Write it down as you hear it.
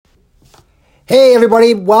Hey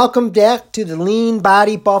everybody, welcome back to the Lean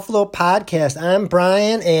Body Buffalo podcast. I'm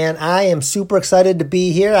Brian and I am super excited to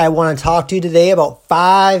be here. I want to talk to you today about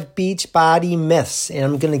 5 beach body myths, and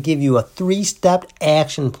I'm going to give you a 3-step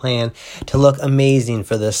action plan to look amazing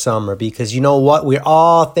for this summer, because you know what? We're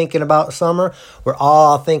all thinking about summer. We're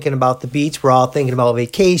all thinking about the beach. We're all thinking about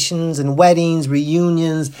vacations and weddings,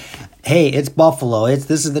 reunions. Hey, it's Buffalo.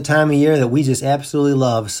 This is the time of year that we just absolutely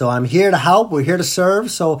love. So I'm here to help. We're here to serve.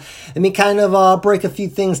 So let me kind of break a few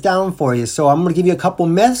things down for you. So I'm going to give you a couple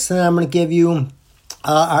myths, and I'm going to give you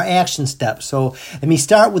our action steps. So let me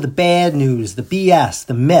start with the bad news, the BS,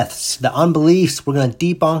 the myths, the unbeliefs. We're going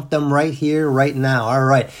to debunk them right here, right now. All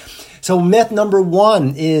right. So myth number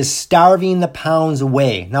 1 is starving the pounds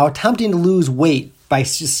away. Now, attempting to lose weight by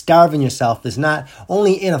just starving yourself is not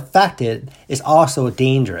only ineffective, it's also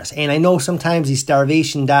dangerous. And I know sometimes these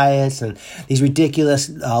starvation diets and these ridiculous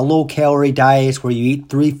low-calorie diets where you eat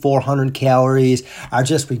 300-400 calories are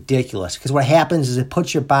just ridiculous, because what happens is it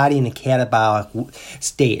puts your body in a catabolic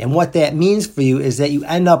state. And what that means for you is that you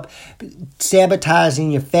end up sabotaging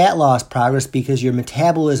your fat loss progress because your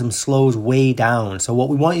metabolism slows way down. So what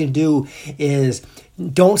we want you to do is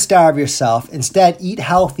don't starve yourself. Instead, eat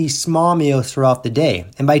healthy, small meals throughout the day.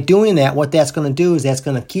 And by doing that, what that's going to do is that's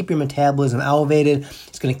going to keep your metabolism elevated.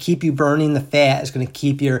 It's going to keep you burning the fat. It's going to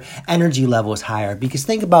keep your energy levels higher. Because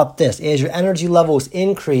think about this. As your energy levels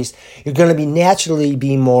increase, you're going to naturally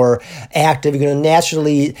be more active. You're going to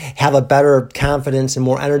naturally have a better confidence and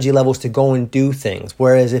more energy levels to go and do things.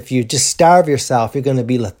 Whereas if you just starve yourself, you're going to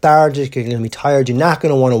be lethargic. You're going to be tired. You're not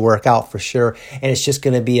going to want to work out for sure. And it's just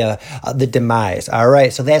going to be the demise. All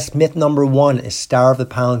right, so that's myth number 1, is starve the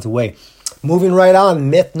pounds away. Moving right on,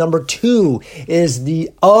 myth number 2 is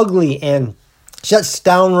the ugly and just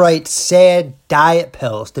downright sad diet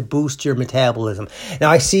pills to boost your metabolism. Now,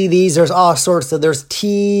 I see these. There's all sorts of, there's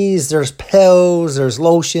teas, there's pills, there's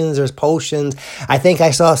lotions, there's potions. I think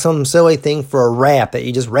I saw some silly thing for a wrap that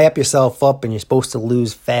you just wrap yourself up and you're supposed to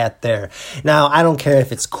lose fat there. Now, I don't care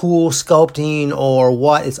if it's cool sculpting or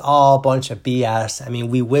what. It's all a bunch of BS. I mean,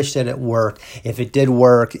 we wish that it worked. If it did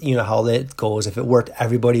work, you know how that goes. If it worked,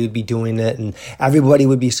 everybody would be doing it and everybody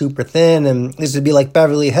would be super thin, and this would be like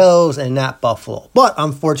Beverly Hills and not Buffalo. But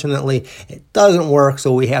unfortunately, it doesn't work,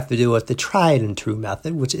 so we have to do it the tried and true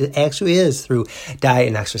method, which it actually is through diet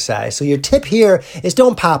and exercise. So your tip here is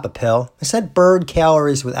don't pop a pill. Instead, burn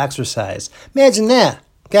calories with exercise. Imagine that.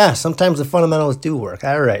 Yeah, sometimes the fundamentals do work.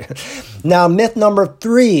 All right. Now, myth number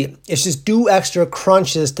 3 is just do extra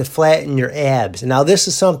crunches to flatten your abs. Now, this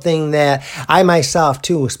is something that I myself,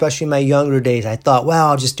 too, especially in my younger days, I thought, well,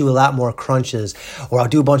 I'll just do a lot more crunches, or I'll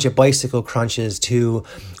do a bunch of bicycle crunches to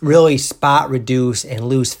really spot reduce and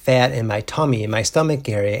lose fat in my tummy, in my stomach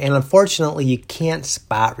area. And unfortunately, you can't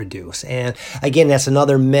spot reduce. And again, that's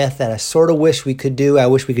another myth that I sort of wish we could do. I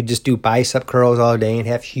wish we could just do bicep curls all day and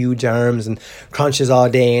have huge arms and crunches all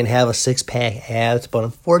day and have a 6-pack abs, but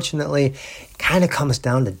unfortunately, it kind of comes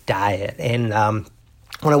down to diet. And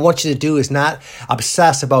what I want you to do is not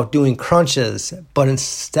obsess about doing crunches, but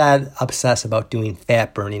instead obsess about doing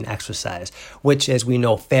fat-burning exercise, which, as we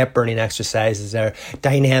know, fat-burning exercises are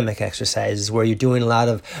dynamic exercises where you're doing a lot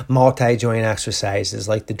of multi-joint exercises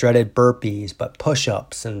like the dreaded burpees, but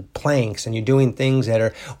push-ups and planks, and you're doing things that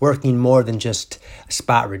are working more than just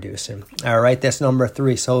spot reducing. All right, that's number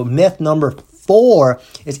 3. So myth number 4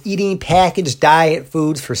 is eating packaged diet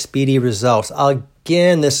foods for speedy results.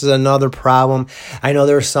 Again, this is another problem. I know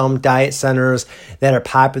there are some diet centers that are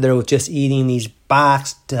popular with just eating these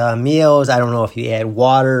boxed meals. I don't know if you add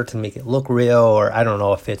water to make it look real, or I don't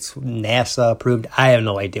know if it's NASA approved. I have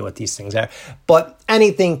no idea what these things are. But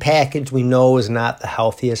anything packaged we know is not the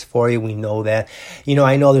healthiest for you. We know that. You know,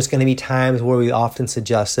 I know there's going to be times where we often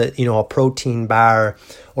suggest that, you know, a protein bar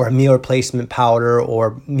or a meal replacement powder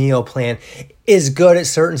or meal plan is good at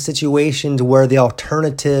certain situations where the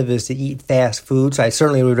alternative is to eat fast food. So I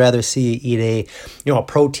certainly would rather see you eat a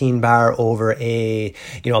protein bar over a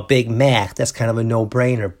Big Mac. That's kind of a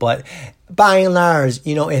no-brainer. But by and large,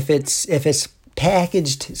 if it's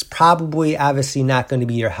packaged, it's probably obviously not going to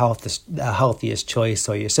be your healthiest choice.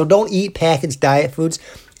 So don't eat packaged diet foods.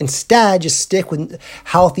 Instead, just stick with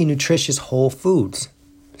healthy, nutritious whole foods.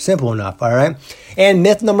 Simple enough, all right? And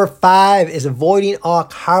myth number 5 is avoiding all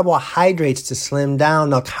carbohydrates to slim down.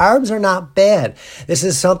 Now, carbs are not bad. This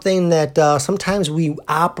is something that sometimes we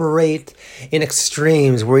operate in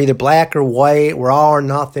extremes. We're either black or white. We're all or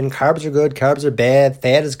nothing. Carbs are good. Carbs are bad.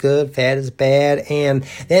 Fat is good. Fat is bad. And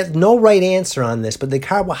there's no right answer on this. But the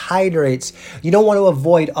carbohydrates, you don't want to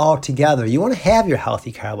avoid altogether. You want to have your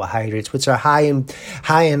healthy carbohydrates, which are high in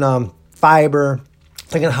fiber.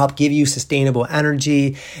 They're going to help give you sustainable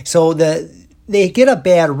energy. So the they get a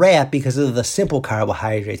bad rap because of the simple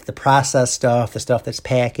carbohydrates, the processed stuff, the stuff that's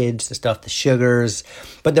packaged, the stuff, the sugars.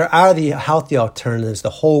 But there are the healthy alternatives, the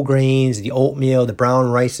whole grains, the oatmeal, the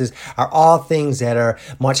brown rices are all things that are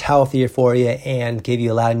much healthier for you and give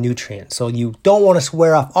you a lot of nutrients. So you don't want to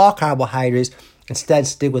swear off all carbohydrates. Instead,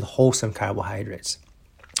 stick with wholesome carbohydrates.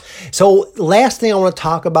 So last thing I want to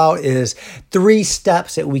talk about is 3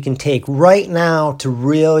 steps that we can take right now to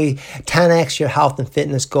really 10x your health and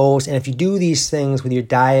fitness goals. And if you do these things with your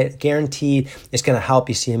diet, guaranteed it's going to help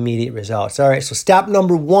you see immediate results. All right, so step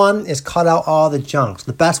number 1 is cut out all the junk. So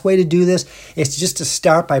the best way to do this is just to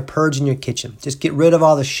start by purging your kitchen. Just get rid of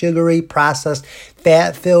all the sugary, processed,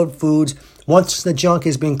 fat-filled foods. Once the junk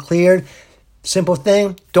has been cleared, simple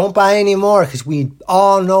thing, don't buy any more, because we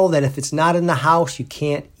all know that if it's not in the house, you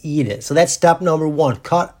can't eat it. So that's step number 1,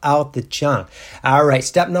 cut out the junk. All right,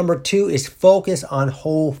 step number 2 is focus on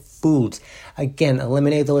whole foods. Again,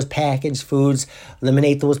 eliminate those packaged foods,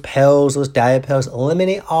 eliminate those pills, those diet pills,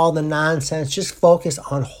 eliminate all the nonsense. Just focus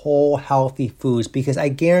on whole, healthy foods, because I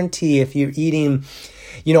guarantee if you're eating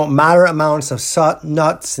moderate amounts of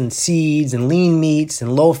nuts and seeds and lean meats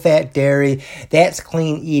and low-fat dairy, that's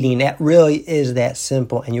clean eating. That really is that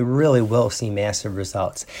simple, and you really will see massive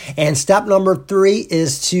results. And step number 3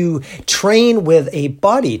 is to train with a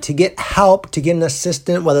buddy, to get help, to get an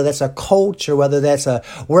assistant, whether that's a coach or whether that's a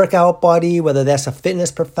workout buddy, whether that's a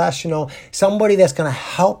fitness professional, somebody that's going to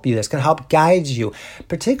help you, that's going to help guide you,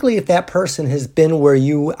 particularly if that person has been where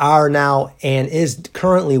you are now and is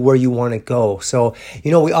currently where you want to go. So,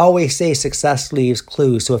 we always say success leaves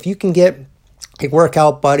clues. So if you can get a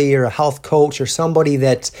workout buddy or a health coach or somebody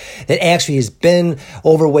that actually has been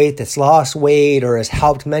overweight, that's lost weight, or has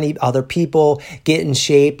helped many other people get in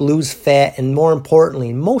shape, lose fat, and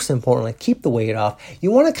most importantly, keep the weight off. You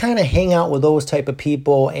want to kind of hang out with those type of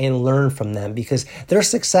people and learn from them, because their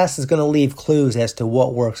success is going to leave clues as to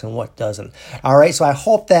what works and what doesn't. All right, so I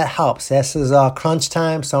hope that helps. This is crunch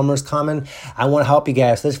time. Summer's coming. I want to help you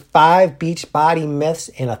guys. There's 5 beach body myths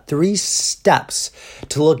and 3 steps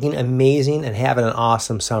to looking amazing and having an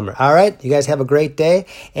awesome summer. All right, you guys have a great day,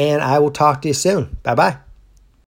 and I will talk to you soon. Bye-bye.